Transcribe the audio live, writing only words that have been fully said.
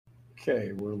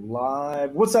Okay, we're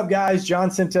live. What's up, guys?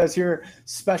 John Sintez here,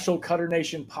 special Cutter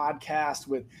Nation podcast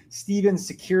with Steven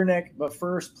Sakiernik. But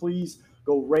first, please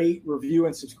go rate, review,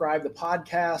 and subscribe to the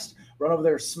podcast. Run over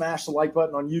there, smash the like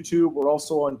button on YouTube. We're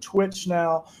also on Twitch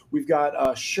now. We've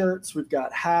got shirts, we've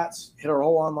got hats. Hit our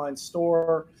whole online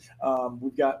store.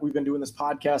 We've been doing this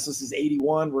podcast. This is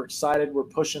 81. We're excited. We're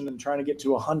pushing and trying to get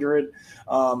to 100.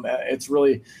 It's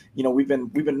really, we've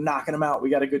been knocking them out. We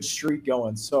got a good streak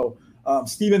going. So.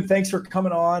 Steven, thanks for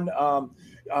coming on.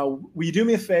 Will you do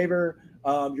me a favor?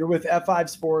 You're with F5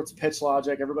 Sports, Pitch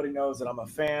Logic. Everybody knows that I'm a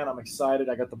fan. I'm excited.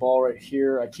 I got the ball right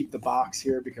here. I keep the box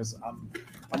here because I'm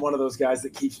one of those guys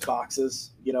that keeps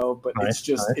boxes, but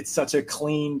it's such a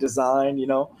clean design,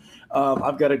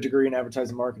 I've got a degree in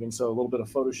advertising marketing, so a little bit of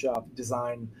Photoshop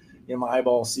design, my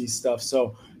eyeball sees stuff.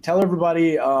 So tell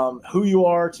everybody who you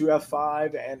are to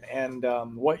F5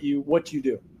 and what you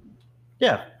do.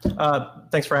 Yeah,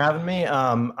 thanks for having me.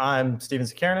 I'm Steven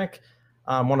Sakiernik.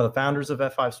 I'm one of the founders of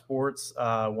F5 Sports,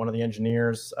 one of the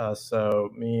engineers. So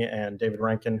me and David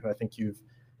Rankin, who I think you've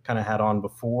kind of had on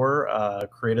before,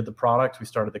 created the product. We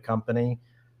started the company.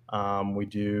 We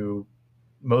do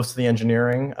most of the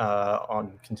engineering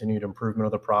on continued improvement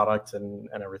of the product and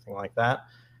everything like that.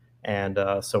 And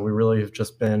so we really have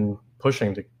just been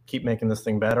pushing to keep making this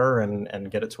thing better and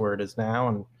get it to where it is now.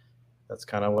 And that's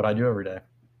kind of what I do every day.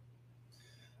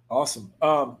 Awesome.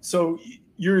 So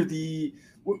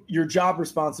your job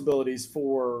responsibilities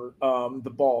for the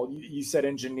ball, you said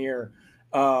engineer.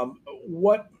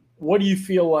 What do you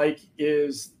feel like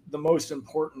is the most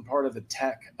important part of the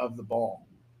tech of the ball?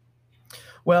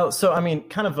 Well, so I mean,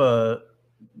 I'll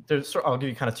give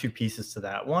you kind of two pieces to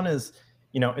that. One is,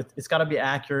 it's got to be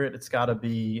accurate. It's got to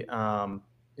be,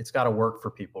 it's got to work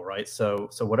for people, right? So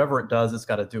whatever it does, it's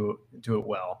got to do it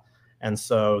well. And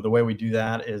so the way we do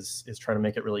that is try to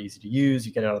make it really easy to use.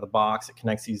 You get it out of the box, it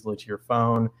connects easily to your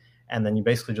phone, and then you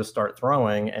basically just start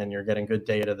throwing, and you're getting good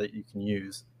data that you can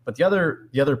use. But the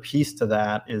other piece to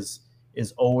that is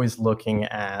always looking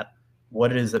at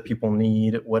what it is that people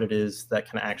need, what it is that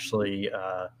can actually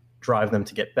drive them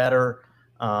to get better,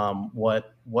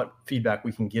 what feedback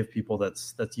we can give people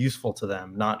that's useful to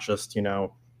them, not just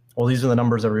well, these are the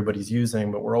numbers everybody's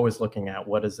using, but we're always looking at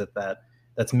what is it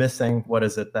that's missing? What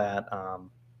is it that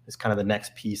is kind of the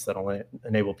next piece that will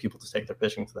enable people to take their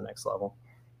pitching to the next level?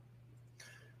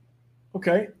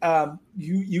 Okay.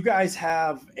 You guys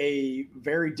have a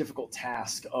very difficult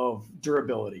task of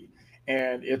durability.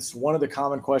 And it's one of the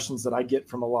common questions that I get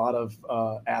from a lot of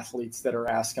athletes that are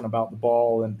asking about the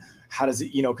ball and how does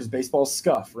it, because baseball's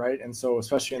scuff, right? And so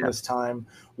especially in this time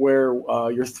where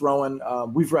you're throwing,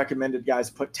 we've recommended guys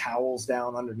put towels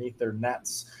down underneath their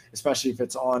nets, especially if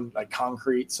it's on like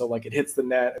concrete. So like it hits the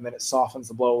net and then it softens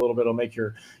the blow a little bit. It'll make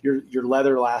your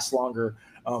leather last longer.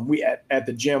 We at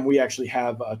the gym, we actually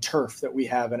have a turf that we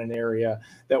have in an area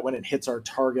that when it hits our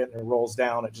target and it rolls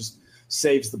down, it just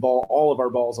saves the ball, all of our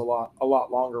balls a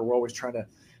lot longer. We're always trying to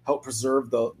help preserve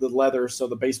the leather so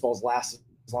the baseballs last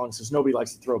as long as nobody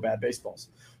likes to throw bad baseballs.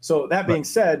 So that being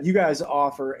said, you guys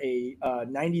offer a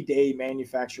 90-day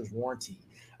manufacturer's warranty.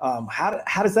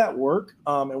 How does that work,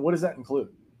 and what does that include?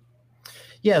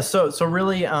 Yeah, so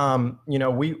really,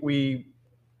 we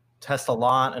test a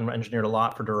lot and engineered a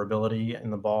lot for durability in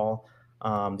the ball.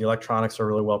 The electronics are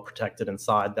really well protected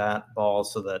inside that ball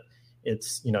so that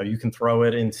it's, you can throw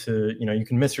it into, you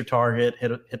can miss your target,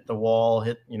 hit the wall,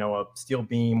 hit, a steel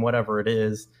beam, whatever it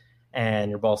is, and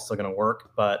your ball's still going to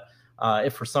work. But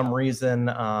if for some reason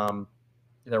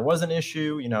there was an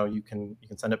issue, you can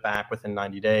send it back within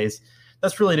 90 days.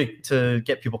 That's really to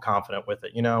get people confident with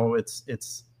it.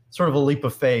 It's sort of a leap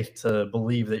of faith to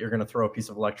believe that you're going to throw a piece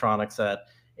of electronics at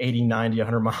 80, 90,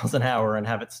 100 miles an hour and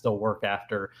have it still work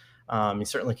after. You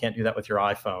certainly can't do that with your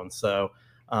iPhone. So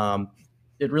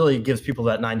it really gives people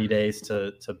that 90 days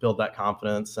to build that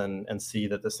confidence and see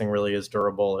that this thing really is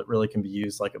durable. It really can be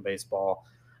used like a baseball.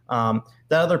 That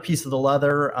other piece of the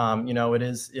leather,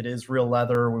 it is real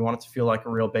leather. We want it to feel like a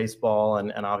real baseball,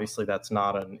 and obviously that's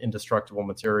not an indestructible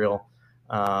material.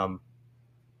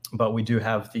 But we do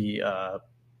have the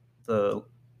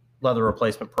leather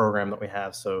replacement program that we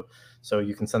have. So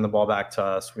you can send the ball back to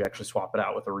us. We actually swap it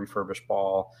out with a refurbished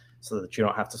ball so that you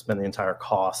don't have to spend the entire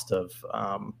cost of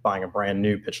buying a brand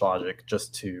new Pitch Logic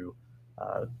just to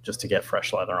get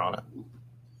fresh leather on it.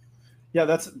 Yeah,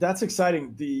 that's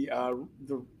exciting.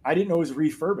 I didn't know it was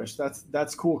refurbished.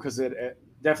 That's cool because it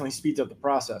definitely speeds up the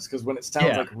process. Because when it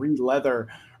sounds like re-leather,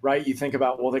 right? You think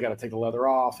about, well, they got to take the leather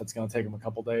off. It's going to take them a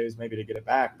couple days maybe to get it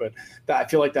back. But I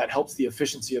feel like that helps the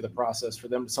efficiency of the process for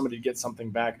somebody to get something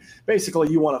back.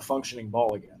 Basically, you want a functioning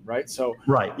ball again, right? So,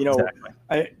 right,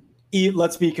 exactly.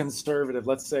 let's be conservative.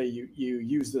 Let's say you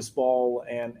use this ball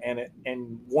and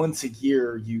once a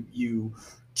year you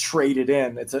trade it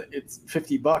in. It's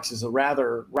 $50 is a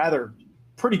rather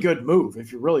pretty good move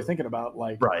if you're really thinking about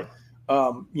like Right.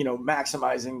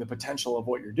 Maximizing the potential of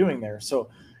what you're doing there. So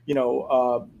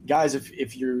guys,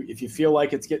 if you feel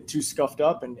like it's getting too scuffed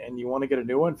up and you want to get a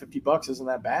new one, $50 isn't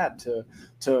that bad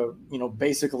to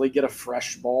basically get a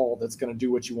fresh ball that's going to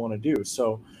do what you want to do.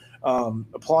 So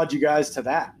applaud you guys to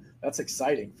that. That's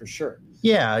exciting for sure.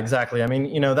 Yeah, exactly. I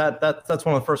mean, that's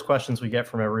one of the first questions we get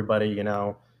from everybody.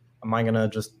 Am I going to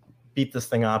just beat this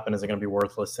thing up, and is it going to be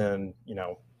worthless in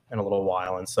a little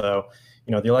while? And so,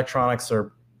 the electronics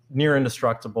are near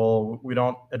indestructible. We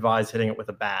don't advise hitting it with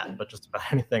a bat, but just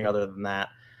about anything other than that.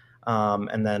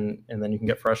 And then you can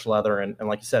get fresh leather, and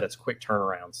like you said, it's quick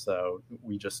turnaround. So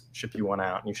we just ship you one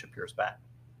out, and you ship yours back.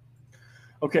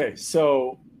 Okay,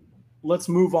 so let's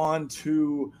move on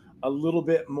to a little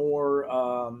bit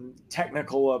more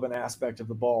technical of an aspect of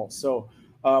the ball. So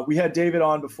we had David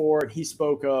on before, and he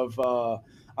spoke of,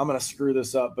 I'm going to screw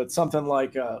this up, but something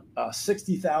like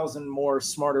 60,000 more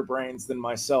smarter brains than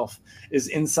myself is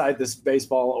inside this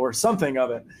baseball or something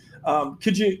of it.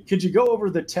 Could you go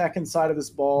over the tech inside of this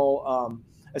ball,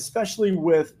 especially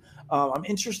with I'm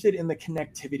interested in the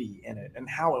connectivity in it and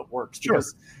how it works,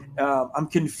 because I'm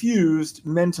confused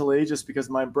mentally just because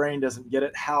my brain doesn't get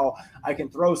it, how I can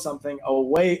throw something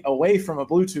away from a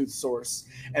Bluetooth source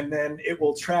and then it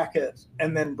will track it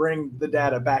and then bring the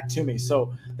data back to me.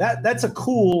 So that's a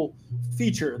cool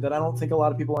feature that I don't think a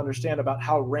lot of people understand about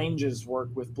how ranges work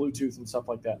with Bluetooth and stuff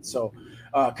like that. So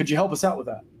could you help us out with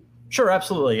that? Sure,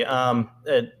 absolutely.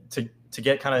 To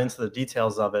get kind of into the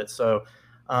details of it. So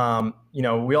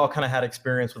we all kind of had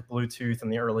experience with Bluetooth in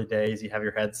the early days. You have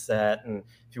your headset, and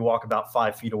if you walk about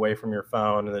 5 feet away from your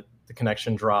phone, and the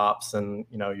connection drops, and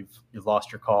you've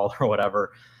lost your call or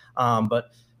whatever.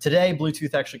 But today,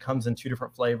 Bluetooth actually comes in 2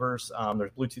 different flavors.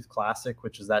 There's Bluetooth Classic,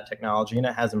 which is that technology, and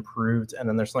it has improved. And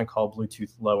then there's something called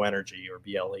Bluetooth Low Energy, or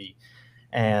BLE,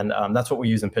 and that's what we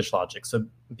use in PitchLogic. So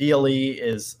BLE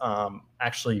is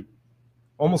actually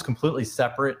almost completely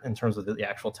separate in terms of the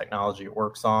actual technology it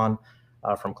works on.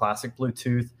 From classic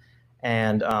Bluetooth,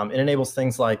 and it enables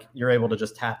things like you're able to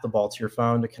just tap the ball to your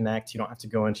phone to connect. You don't have to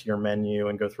go into your menu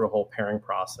and go through a whole pairing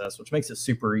process, which makes it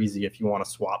super easy if you want to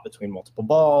swap between multiple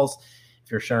balls. If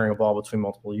you're sharing a ball between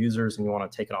multiple users and you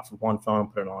want to take it off of one phone,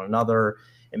 put it on another,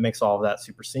 it makes all of that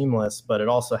super seamless. But it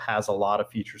also has a lot of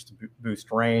features to boost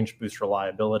range, boost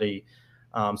reliability.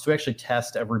 So we actually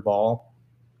test every ball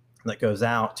that goes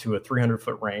out to a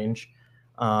 300-foot range.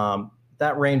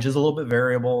 That range is a little bit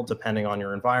variable depending on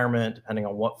your environment, depending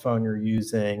on what phone you're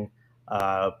using,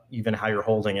 even how you're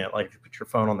holding it. Like if you put your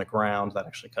phone on the ground, that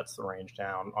actually cuts the range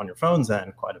down on your phone's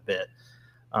end quite a bit.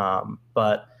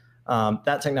 But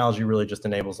that technology really just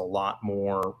enables a lot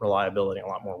more reliability, a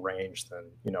lot more range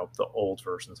than the old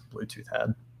versions of Bluetooth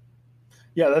had.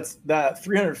 Yeah, that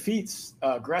 300 feet's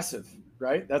aggressive,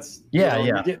 right? That's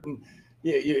you're getting.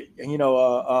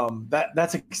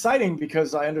 That's exciting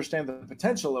because I understand the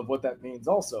potential of what that means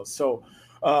also. So,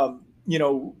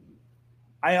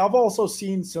 I have also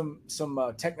seen some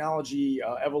technology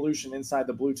evolution inside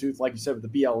the Bluetooth, like you said, with the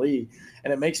BLE,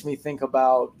 and it makes me think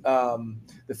about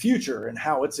the future and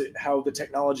how the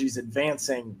technology is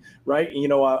advancing, right?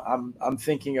 I'm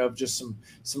thinking of just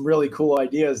some really cool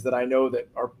ideas that I know that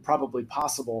are probably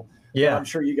possible. Yeah, I'm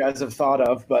sure you guys have thought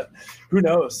of, but who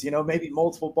knows? Maybe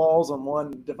multiple balls on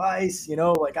one device. I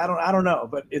don't know,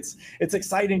 but it's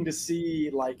exciting to see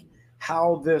like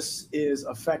how this is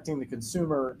affecting the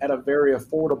consumer at a very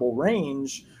affordable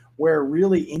range, where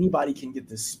really anybody can get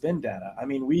this spin data. I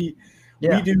mean, we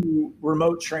do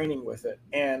remote training with it,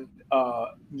 and I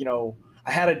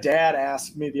had a dad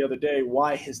ask me the other day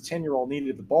why his 10-year-old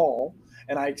needed the ball.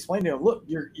 And I explained to him, look,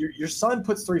 your son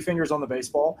puts 3 fingers on the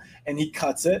baseball and he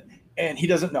cuts it, and he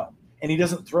doesn't know. And he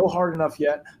doesn't throw hard enough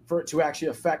yet for it to actually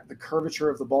affect the curvature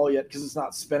of the ball yet, because it's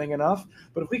not spinning enough.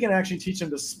 But if we can actually teach him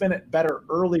to spin it better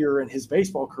earlier in his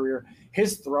baseball career,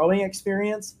 his throwing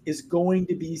experience is going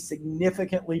to be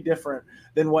significantly different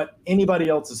than what anybody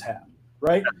else has had,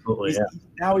 right? Absolutely,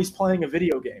 Now he's playing a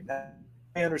video game. Now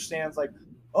he understands like,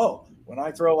 oh, when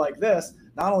I throw like this,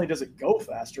 not only does it go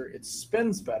faster, it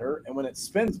spins better. And when it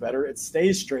spins better, it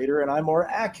stays straighter and I'm more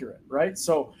accurate, right?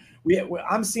 So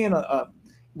I'm seeing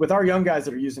with our young guys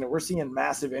that are using it, we're seeing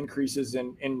massive increases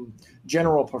in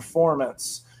general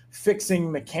performance,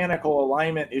 fixing mechanical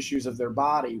alignment issues of their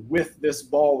body with this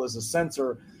ball as a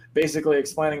sensor, basically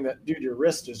explaining that, dude, your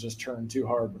wrist is just turned too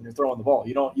hard when you're throwing the ball.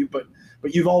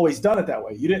 But you've always done it that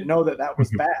way. You didn't know that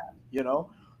was bad,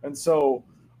 And so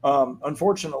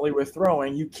Unfortunately, with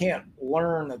throwing, you can't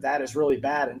learn that is really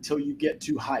bad until you get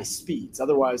to high speeds.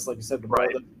 Otherwise, like you said, the ball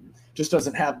just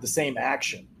doesn't have the same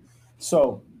action.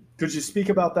 So could you speak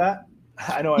about that?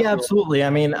 I know. Yeah, absolutely.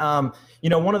 I mean,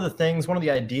 one of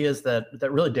the ideas that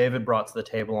really David brought to the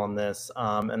table on this,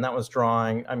 and that was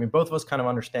drawing. I mean, both of us kind of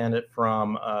understand it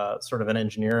from sort of an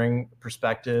engineering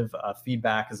perspective.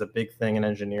 Feedback is a big thing in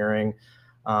engineering.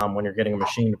 When you're getting a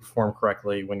machine to perform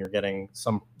correctly, when you're getting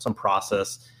some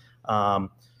process,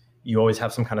 you always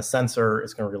have some kind of sensor.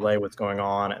 It's going to relay what's going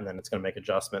on, and then it's going to make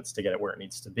adjustments to get it where it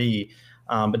needs to be.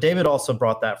 But David also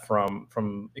brought that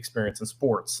from experience in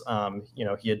sports.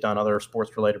 He had done other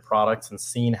sports-related products and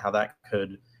seen how that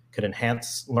could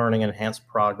enhance learning and enhance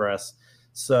progress.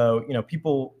 So,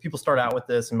 people start out with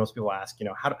this, and most people ask,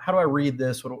 how do I read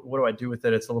this? What do I do with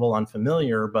it? It's a little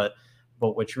unfamiliar, but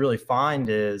what you really find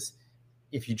is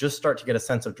if you just start to get a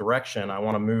sense of direction, I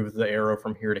want to move the arrow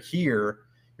from here to here.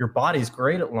 Your body's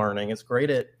great at learning. It's great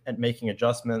at making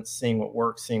adjustments, seeing what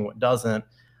works, seeing what doesn't.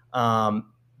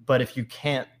 But if you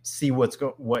can't see what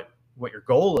your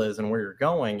goal is and where you're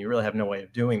going, you really have no way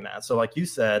of doing that. So like you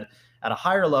said, at a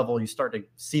higher level, you start to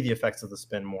see the effects of the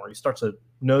spin more. You start to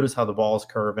notice how the ball is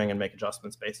curving and make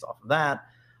adjustments based off of that.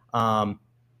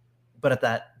 But at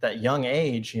that young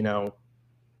age,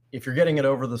 if you're getting it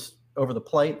over the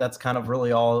plate, that's kind of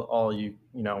really all you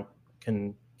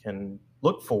can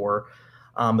look for.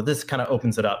 But this kind of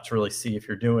opens it up to really see if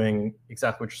you're doing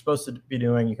exactly what you're supposed to be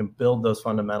doing. You can build those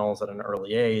fundamentals at an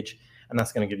early age, and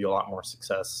that's going to give you a lot more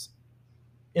success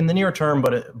in the near term,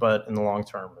 but in the long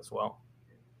term as well.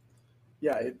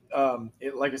 Yeah,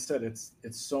 it like I said, it's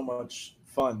so much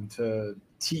fun to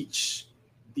teach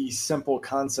these simple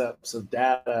concepts of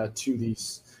data to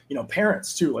these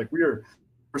parents too. Like we're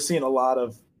seeing a lot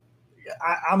of.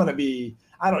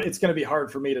 It's going to be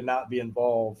hard for me to not be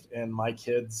involved in my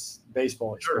kids'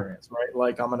 baseball experience, right?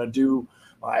 Like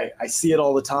I see it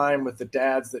all the time with the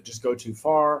dads that just go too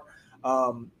far.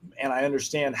 And I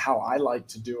understand how I like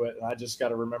to do it. And I just got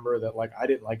to remember that like, I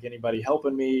didn't like anybody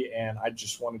helping me, and I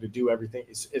just wanted to do everything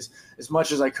as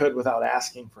much as I could without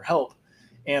asking for help.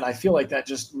 And I feel like that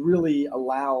just really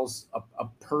allows a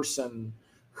person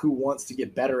who wants to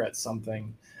get better at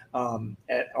something on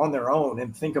their own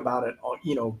and think about it,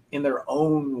 in their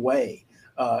own way.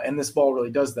 And this ball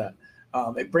really does that.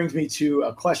 It brings me to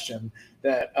a question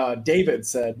that David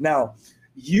said. Now,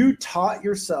 you taught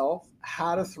yourself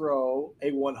how to throw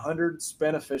a 100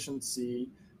 spin efficiency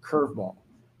curveball,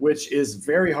 which is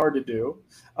very hard to do.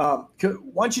 Why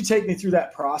don't you take me through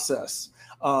that process?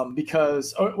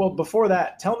 Before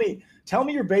that, tell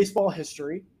me your baseball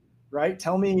history. Right?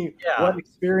 Tell me what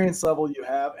experience level you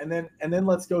have, and then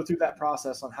let's go through that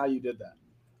process on how you did that.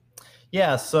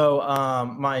 Yeah. So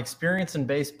my experience in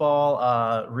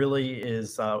baseball really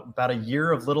is about a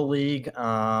year of Little League, being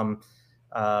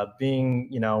at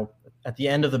the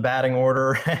end of the batting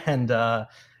order and out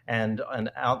in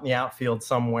the outfield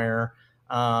somewhere,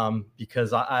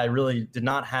 because I really did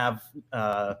not have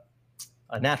a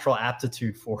natural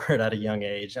aptitude for it at a young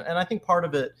age, and I think part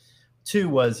of it too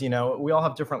was, we all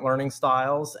have different learning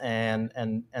styles, and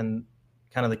kind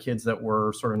of the kids that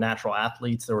were sort of natural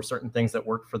athletes, there were certain things that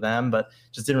worked for them, but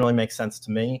just didn't really make sense to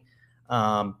me.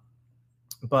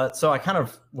 But so I kind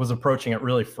of was approaching it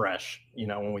really fresh,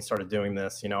 when we started doing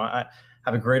this. I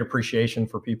have a great appreciation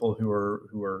for people who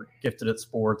are gifted at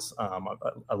sports.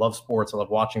 I love sports. I love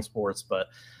watching sports, but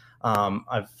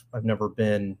I've never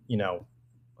been,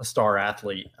 a star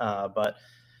athlete. But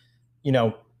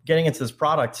getting into this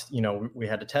product, we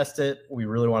had to test it. We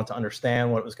really wanted to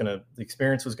understand what the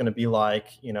experience was going to be like.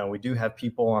 We do have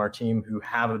people on our team who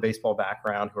have a baseball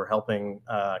background who are helping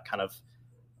kind of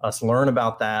us learn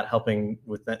about that, helping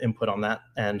with the input on that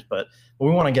end. But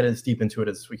we want to get as deep into it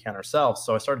as we can ourselves.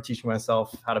 So I started teaching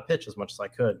myself how to pitch as much as I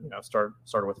could.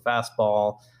 Started with a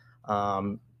fastball,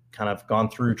 kind of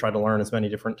gone through, tried to learn as many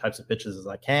different types of pitches as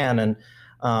I can. And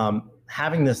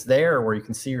having this there where you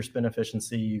can see your spin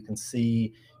efficiency, you can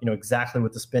see, exactly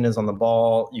what the spin is on the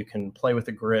ball, you can play with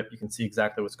the grip, you can see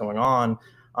exactly what's going on.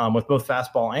 With both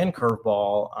fastball and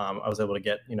curveball, I was able to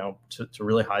get, to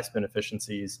really high spin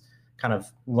efficiencies, kind of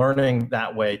learning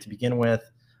that way to begin with.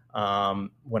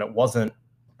 When it wasn't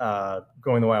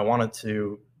going the way I wanted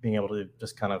to, being able to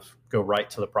just kind of go right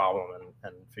to the problem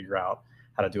and figure out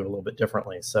how to do it a little bit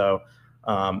differently. So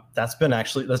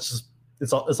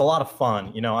it's a lot of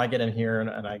fun. I get in here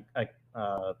and I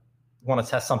want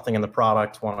to test something in the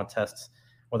product, want to test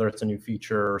whether it's a new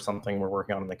feature or something we're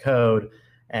working on in the code.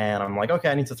 And I'm like,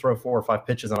 okay, I need to throw 4 or 5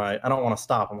 pitches, and I don't want to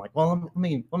stop. I'm like, well, let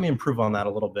me improve on that a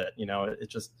little bit.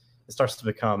 It starts to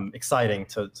become exciting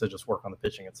to just work on the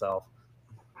pitching itself.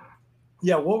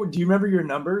 Yeah. Do you remember your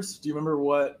numbers? Do you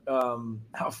remember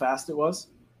how fast it was?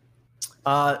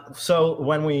 So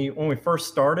when we first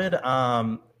started,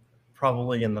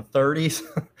 probably in the 30s.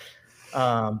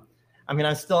 I mean,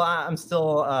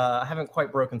 I haven't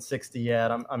quite broken 60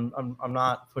 yet. I'm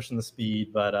not pushing the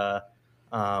speed, but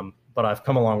I've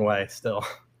come a long way still.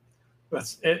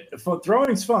 That's it.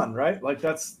 Throwing's fun, right? Like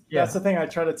that's the thing I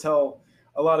try to tell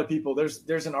a lot of people.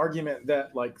 There's an argument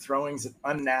that like throwing's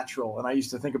unnatural, and I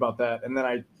used to think about that, and then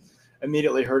I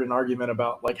immediately heard an argument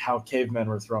about like how cavemen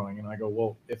were throwing, and I go,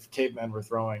 well, if cavemen were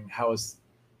throwing, how is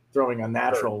throwing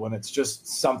unnatural when it's just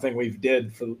something we've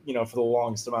did for the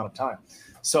longest amount of time?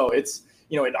 So it's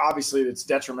obviously it's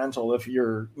detrimental if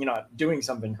you're not doing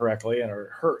something correctly and it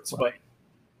hurts, but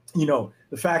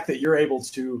the fact that you're able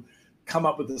to come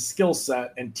up with a skill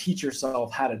set and teach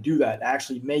yourself how to do that,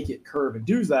 actually make it curve and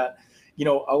do that.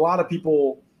 A lot of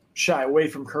people shy away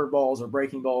from curveballs or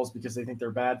breaking balls because they think they're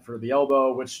bad for the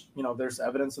elbow, which, there's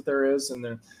evidence that there is.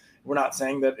 And we're not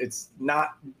saying that it's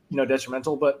not,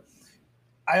 detrimental, but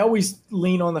I always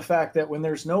lean on the fact that when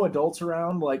there's no adults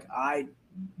around, like I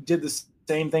did the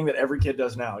same thing that every kid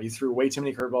does now. You threw way too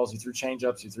many curveballs, you threw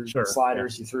changeups, you threw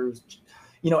sliders, you threw,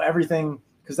 everything,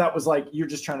 because that was like, you're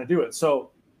just trying to do it.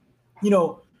 So,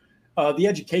 the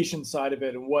education side of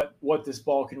it and what this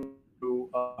ball can do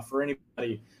for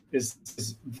anybody is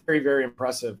very, very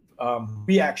impressive.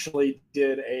 We actually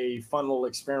did a fun little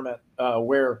experiment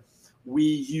where we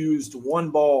used one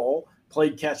ball,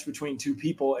 played catch between two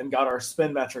people, and got our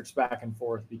spin metrics back and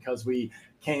forth because we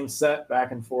came set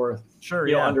back and forth.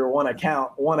 Under one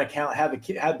account. One account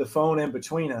had the phone in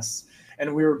between us,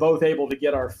 and we were both able to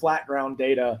get our flat ground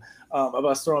data of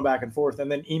us throwing back and forth, and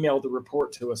then emailed the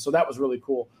report to us. So that was really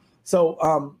cool.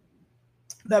 So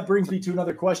that brings me to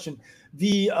another question.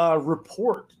 The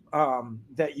report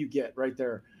that you get right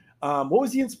there, what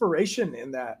was the inspiration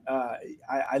in that?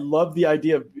 I love the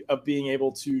idea of being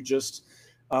able to just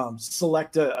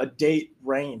select a date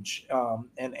range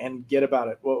and get about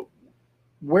it. Well,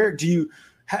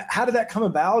 how did that come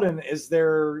about? And is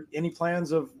there any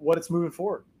plans of what it's moving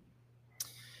forward?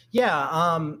 Yeah,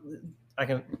 I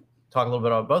can talk a little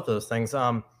bit about both of those things.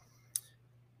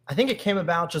 I think it came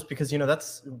about just because,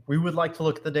 we would like to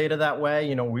look at the data that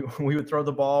way. We would throw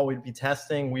the ball, we'd be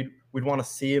testing, we'd want to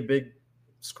see a big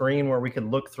screen where we could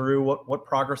look through what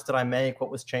progress did I make,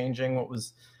 what was changing, what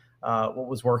was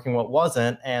working, what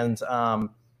wasn't. And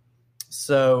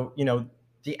so,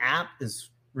 the app is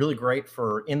really great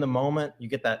for in the moment. You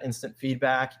get that instant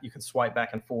feedback. You can swipe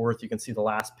back and forth. You can see the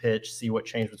last pitch, see what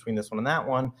changed between this one and that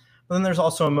one. But then there's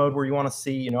also a mode where you want to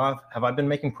see, have I been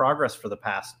making progress for the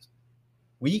past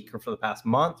week or for the past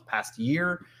month, past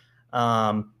year?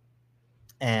 Or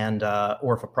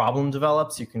if a problem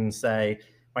develops, you can say,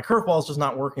 my curveball is just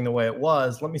not working the way it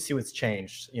was. Let me see what's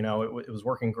changed. It was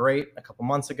working great a couple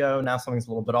months ago. Now something's a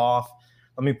little bit off.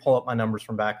 Let me pull up my numbers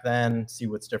from back then, see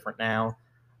what's different now.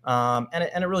 And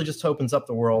it really just opens up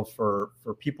the world for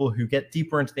people who get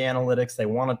deeper into the analytics. They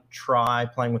want to try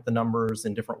playing with the numbers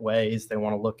in different ways. They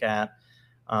want to look at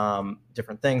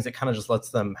different things. It kind of just lets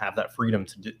them have that freedom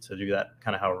to do that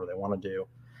kind of however they want to do.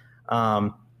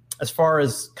 As far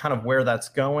as kind of where that's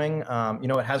going,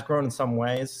 it has grown in some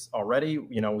ways already.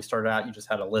 We started out, you just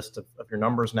had a list of your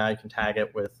numbers. Now you can tag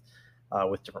it with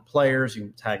different players. You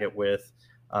can tag it with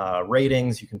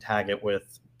ratings. You can tag it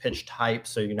with pitch type.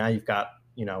 So now you've got,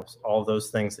 all of those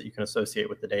things that you can associate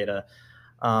with the data.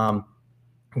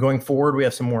 Going forward, we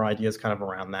have some more ideas kind of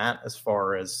around that as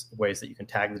far as ways that you can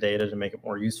tag the data to make it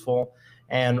more useful,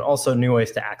 and also new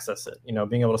ways to access it.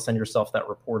 Being able to send yourself that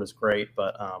report is great,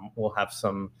 but we'll have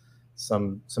some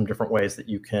different ways that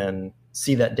you can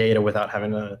see that data without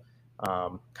having to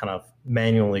kind of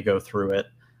manually go through it.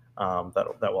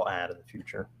 That will add in the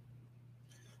future.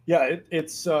 Yeah,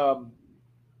 it's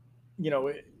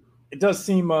it does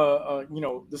seem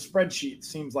the spreadsheet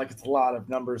seems like it's a lot of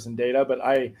numbers and data, but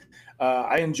I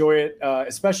enjoy it,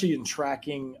 especially in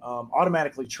tracking,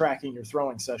 automatically tracking your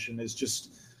throwing session is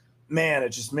just, man, it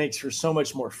just makes for so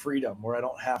much more freedom where I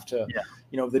don't have to,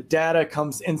 the data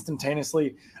comes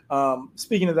instantaneously.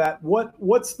 Speaking of that,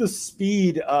 what's the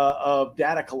speed of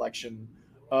data collection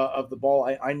of the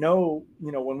ball? I know,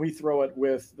 when we throw it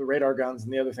with the radar guns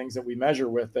and the other things that we measure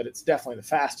with, that it's definitely the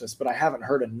fastest, but I haven't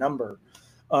heard a number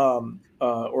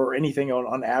or anything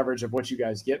on average of what you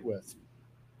guys get with.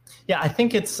 Yeah, I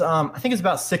think it's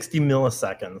about 60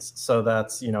 milliseconds. So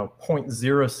that's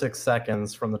 0.06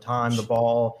 seconds from the time the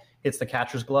ball hits the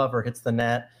catcher's glove or hits the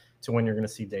net to when you're going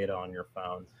to see data on your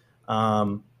phone.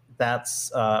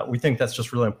 We think that's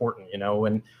just really important.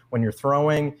 When you're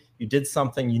throwing, you did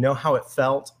something, how it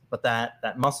felt, but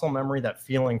that muscle memory, that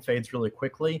feeling fades really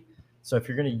quickly. So if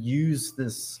you're going to use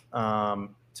this to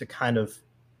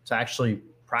actually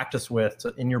practice with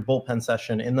in your bullpen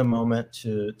session in the moment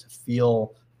to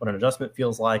feel what an adjustment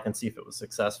feels like and see if it was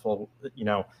successful,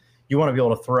 you want to be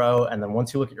able to throw, and then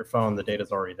once you look at your phone, the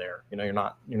data's already there. You're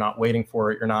not waiting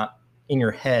for it. You're not in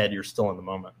your head. You're still in the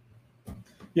moment.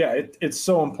 Yeah, it's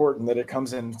so important that it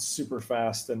comes in super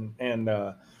fast and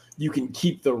you can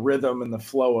keep the rhythm and the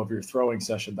flow of your throwing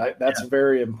session. That's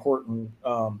very important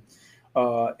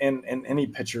in any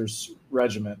pitcher's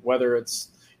regimen, whether it's,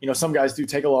 some guys do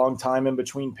take a long time in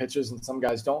between pitches and some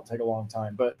guys don't take a long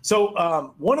time. But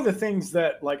so one of the things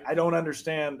that I don't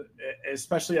understand,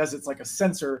 especially as it's like a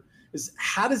sensor, is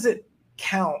how does it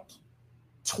count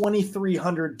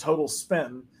 2,300 total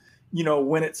spin,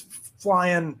 when it's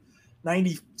flying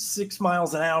 96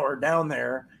 miles an hour down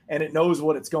there and it knows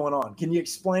what it's going on? Can you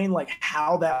explain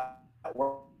how that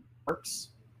works?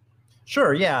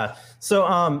 Sure. Yeah.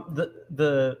 So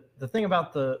the thing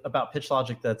about pitch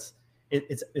logic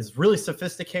it's really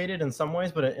sophisticated in some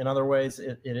ways, but in other ways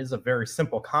it is a very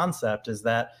simple concept, is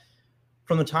that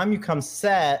from the time you come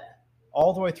set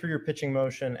all the way through your pitching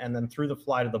motion and then through the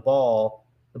flight of the ball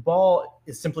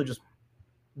is simply just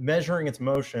measuring its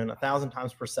motion 1,000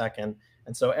 times per second.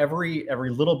 And so every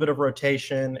little bit of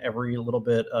rotation, every little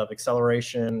bit of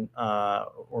acceleration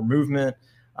or movement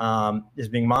is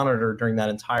being monitored during that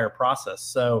entire process.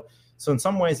 So in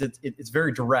some ways it's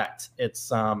very direct. It's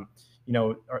the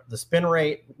spin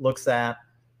rate looks at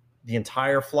the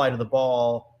entire flight of the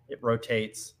ball. It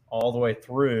rotates all the way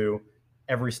through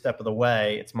every step of the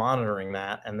way. It's monitoring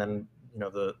that, and then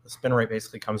the spin rate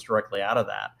basically comes directly out of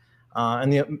that.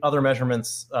 And the other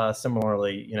measurements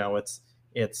similarly,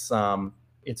 it's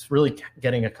really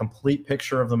getting a complete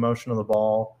picture of the motion of the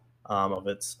ball, of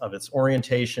its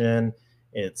orientation,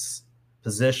 its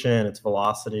position, its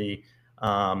velocity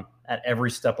at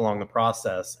every step along the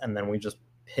process, and then we just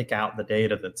pick out the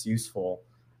data that's useful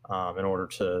in order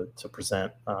to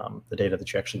present the data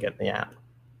that you actually get in the app.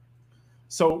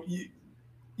 So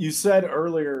you said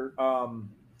earlier, how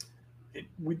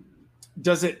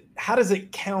does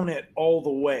it count it all the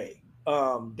way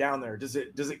down there? Does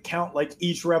it count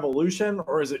each revolution,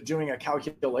 or is it doing a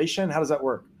calculation? How does that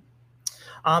work?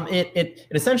 It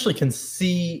essentially can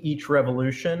see each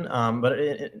revolution, but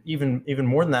even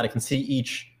more than that, it can see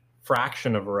each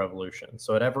fraction of a revolution.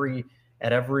 So at every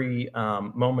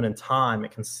moment in time,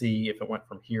 it can see if it went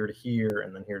from here to here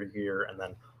and then here to here and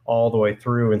then all the way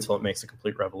through until it makes a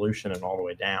complete revolution and all the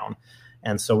way down.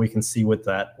 And so we can see what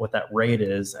that rate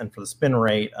is. And for the spin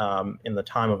rate in the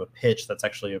time of a pitch, that's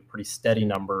actually a pretty steady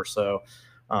number. So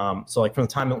from the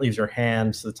time it leaves your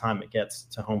hand to the time it gets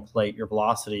to home plate, your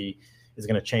velocity is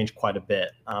going to change quite a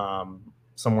bit.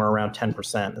 Somewhere around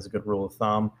 10% is a good rule of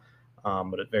thumb,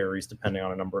 but it varies depending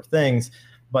on a number of things.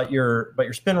 But your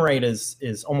spin rate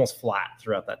is almost flat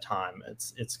throughout that time.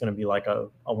 It's going to be like a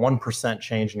 1%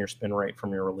 change in your spin rate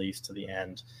from your release to the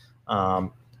end.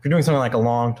 If you're doing something like a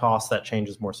long toss, that change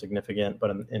is more significant,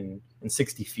 but in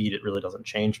 60 feet, it really doesn't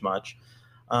change much.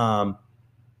 And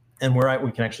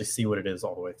we can actually see what it is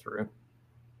all the way through.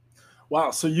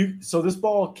 Wow. So this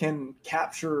ball can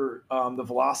capture the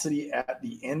velocity at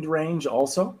the end range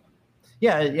also?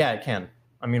 Yeah, it can.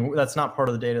 I mean, that's not part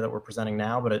of the data that we're presenting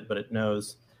now, but it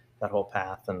knows that whole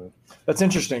path. And that's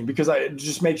interesting because it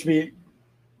just makes me,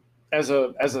 as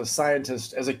a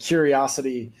scientist, as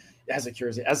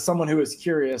someone who is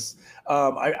curious,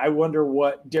 I wonder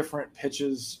what different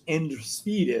pitches end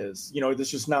speed is. This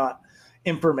is just not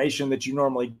information that you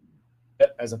normally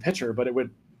get as a pitcher, but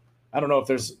I don't know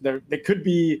if there could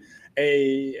be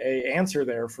a answer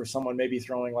there for someone maybe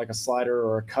throwing like a slider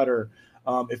or a cutter,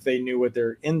 if they knew what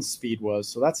their end speed was.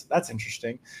 So that's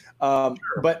interesting. Sure.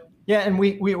 But yeah, and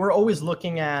we're always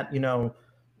looking at,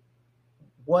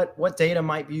 what data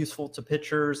might be useful to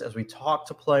pitchers as we talk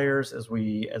to players, as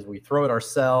we throw it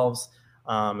ourselves,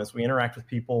 as we interact with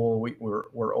people.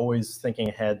 We're always thinking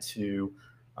ahead to,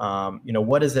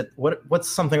 what's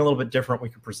something a little bit different we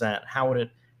could present? How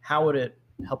would it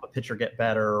help a pitcher get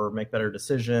better or make better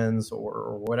decisions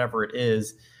or whatever it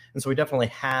is? And so we definitely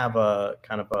have a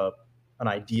kind of an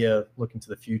idea looking to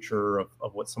the future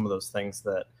of what some of those things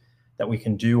that we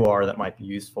can do are that might be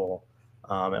useful.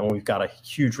 And we've got a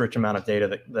huge, rich amount of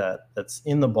data that's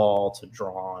in the ball to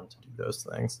draw on to do those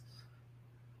things.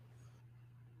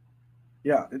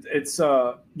 Yeah, it's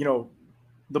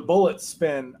the bullet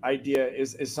spin idea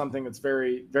is something that's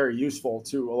very, very useful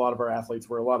to a lot of our athletes,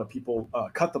 where a lot of people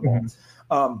cut the ball.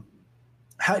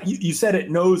 Mm-hmm. You said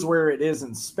it knows where it is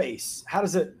in space. How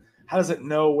does it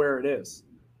know where it is?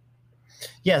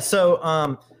 Yeah,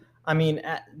 so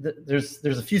there's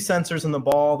a few sensors in the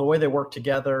ball. The way they work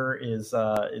together is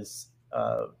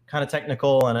kind of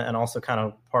technical and also kind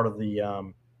of part of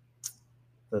the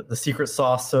secret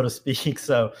sauce, so to speak.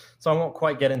 So I won't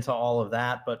quite get into all of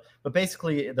that, but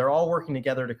basically they're all working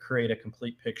together to create a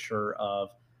complete picture of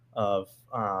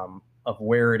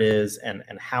where it is and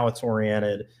how it's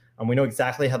oriented. And we know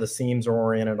exactly how the seams are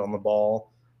oriented on the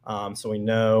ball. So we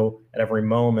know at every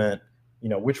moment,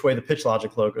 which way the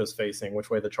PitchLogic logo is facing, which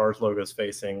way the Charge logo is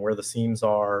facing, where the seams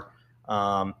are,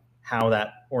 how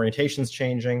that orientation is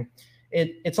changing.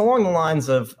 It's along the lines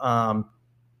of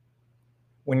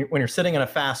when you're sitting in a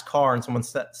fast car and someone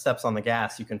steps on the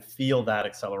gas, you can feel that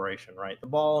acceleration, right? The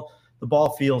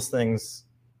ball feels things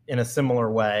in a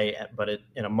similar way, but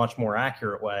in a much more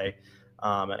accurate way,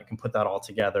 and it can put that all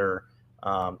together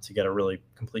to get a really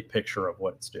complete picture of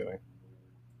what it's doing.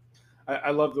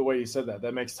 I love the way you said that.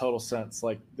 That makes total sense.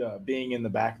 Like being in the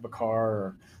back of a car,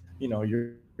 or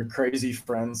your crazy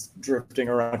friends drifting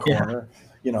around a corner.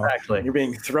 Exactly. You're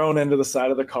being thrown into the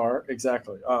side of the car.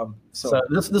 Exactly. So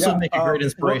this would make a great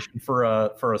inspiration for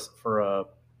a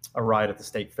ride at the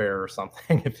state fair or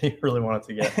something if you really wanted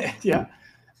to get. Yeah,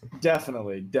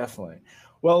 definitely.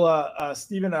 Well,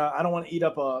 Stephen, I don't want to eat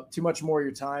up too much more of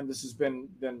your time. This has been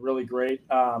really great.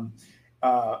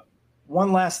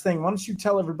 One last thing, why don't you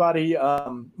tell everybody,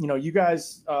 you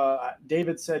guys,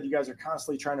 David said you guys are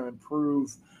constantly trying to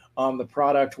improve the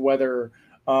product, whether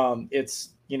it's,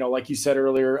 like you said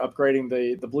earlier, upgrading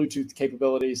the Bluetooth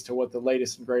capabilities to what the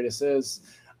latest and greatest is.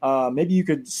 Maybe you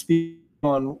could speak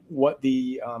on what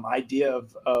the idea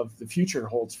of the future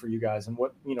holds for you guys, and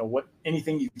what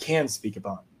anything you can speak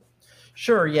about.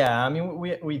 Sure. Yeah. I mean,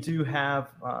 we do have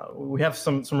we have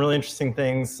some really interesting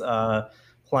things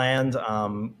planned.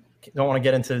 Don't want to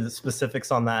get into the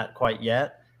specifics on that quite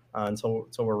yet until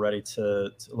we're ready to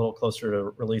a little closer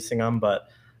to releasing them. But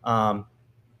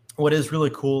what is really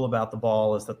cool about the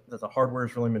ball is that the hardware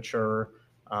is really mature.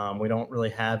 We don't really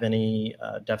have any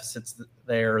deficits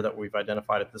there that we've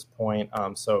identified at this point.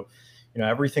 So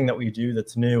everything that we do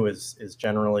that's new is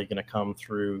generally going to come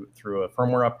through a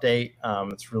firmware update.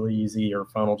 It's really easy. Your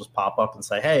phone will just pop up and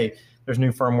say, hey, there's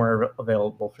new firmware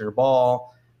available for your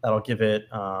ball. That'll give it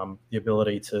the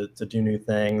ability to do new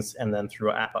things, and then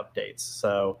through app updates.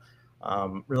 So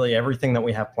really everything that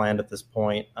we have planned at this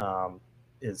point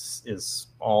is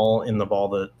all in the ball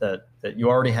that you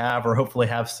already have or hopefully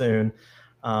have soon,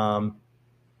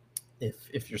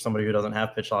 if you're somebody who doesn't have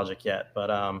PitchLogic yet.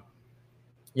 But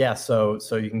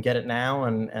so you can get it now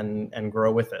and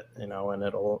grow with it, and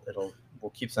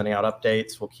we'll keep sending out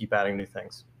updates. We'll keep adding new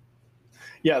things.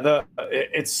 Yeah,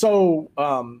 it's so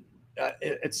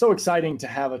exciting to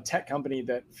have a tech company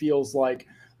that feels like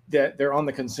that they're on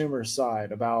the consumer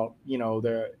side about,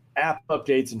 the app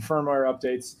updates and firmware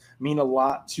updates mean a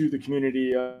lot to the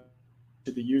community, to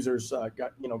the users,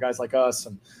 guys like us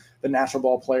and the natural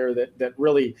ball player that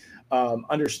really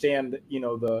understand,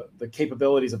 the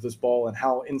capabilities of this ball and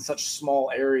how in such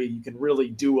small area you can really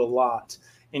do a lot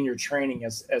in your training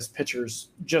as pitchers,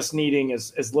 just needing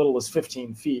as little as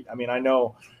 15 feet. I mean, I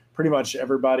know pretty much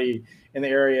everybody in the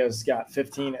area has got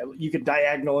 15. You could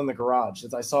diagonal in the garage.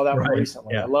 I saw that one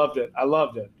recently. Yeah. I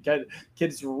loved it.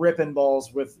 Kids ripping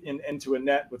balls into a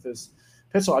net with his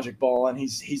PitchLogic ball, and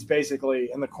he's basically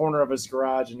in the corner of his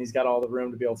garage, and he's got all the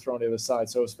room to be able to throw on the other side.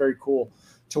 So it's very cool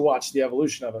to watch the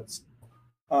evolution of it.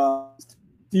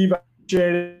 Steve, I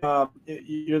appreciate it.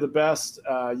 You're the best.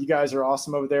 You guys are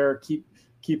awesome over there.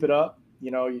 Keep it up.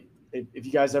 If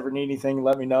you guys ever need anything,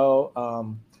 let me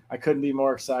know. I couldn't be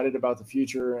more excited about the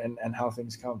future and how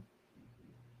things come.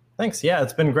 Thanks. Yeah,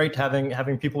 it's been great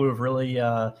having people who have really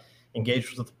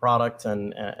engaged with the product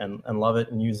and love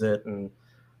it and use it. And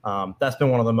that's been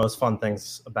one of the most fun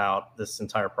things about this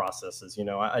entire process is,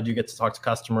 I do get to talk to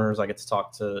customers. I get to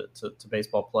talk to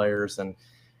baseball players and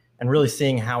really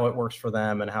seeing how it works for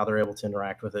them and how they're able to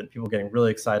interact with it. And people getting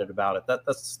really excited about it.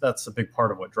 That's a big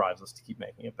part of what drives us to keep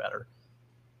making it better.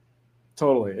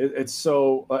 Totally. It's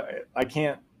so, I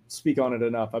can't speak on it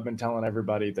enough. I've been telling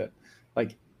everybody that,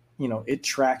 it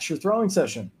tracks your throwing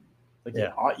session.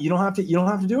 You don't have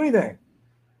to do anything.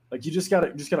 You just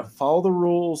gotta follow the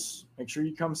rules. Make sure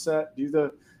you come set. Do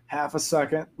the half a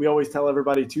second. We always tell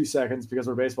everybody 2 seconds because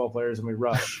we're baseball players and we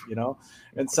rush.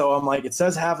 And so I'm like, it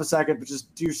says half a second, but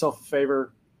just do yourself a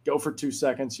favor. Go for 2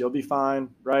 seconds. You'll be fine.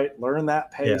 Right. Learn that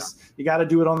pace. Yeah. You got to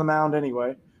do it on the mound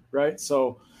anyway. Right.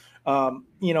 So.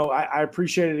 I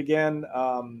appreciate it again.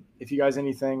 If you guys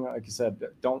anything, like I said,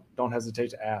 don't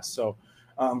hesitate to ask. So,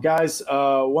 guys,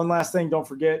 one last thing, don't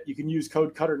forget, you can use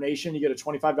code CutterNation. You get a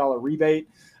 $25 rebate.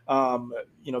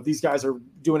 These guys are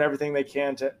doing everything they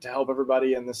can to help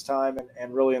everybody in this time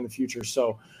and really in the future.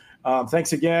 So,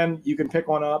 Thanks again. You can pick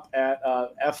one up at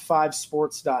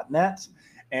f5sports.net.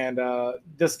 And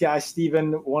this guy,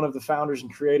 Steven, one of the founders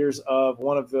and creators of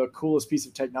one of the coolest piece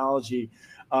of technology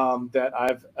that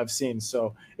I've seen.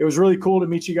 So it was really cool to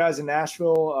meet you guys in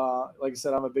Nashville. Like I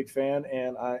said, I'm a big fan,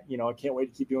 and I can't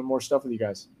wait to keep doing more stuff with you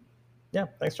guys. Yeah,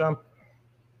 thanks, John.